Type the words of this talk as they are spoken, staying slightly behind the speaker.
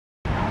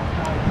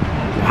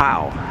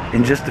Wow,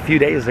 in just a few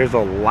days there's a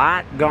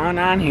lot going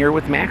on here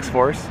with Maxx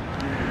Force.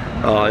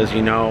 As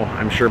you know,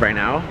 I'm sure by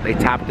now, they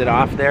topped it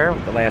off there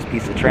with the last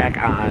piece of track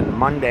on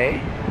Monday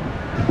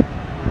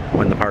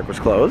when the park was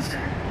closed.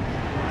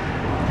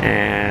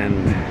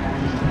 And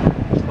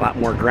a lot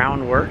more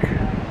groundwork.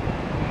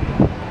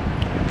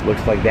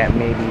 Looks like that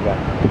may be the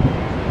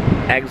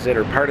exit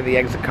or part of the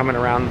exit coming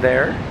around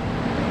there.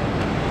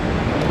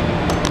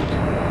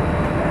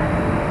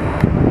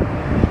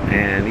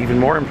 And even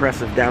more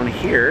impressive down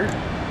here,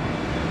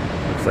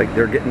 looks like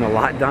they're getting a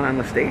lot done on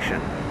the station.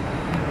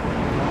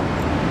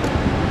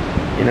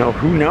 You know,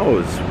 who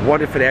knows?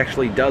 What if it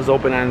actually does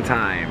open on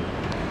time?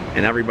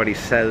 And everybody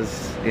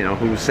says, you know,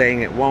 who's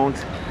saying it won't?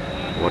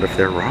 What if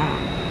they're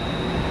wrong?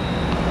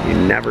 You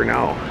never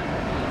know.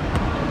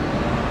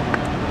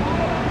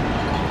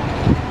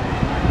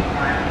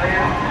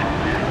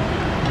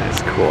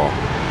 That's cool.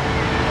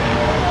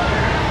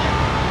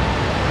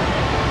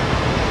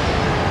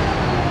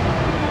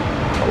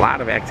 A lot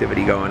of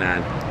activity going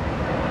on.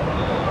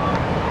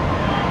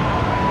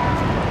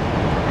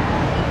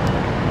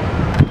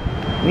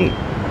 Neat.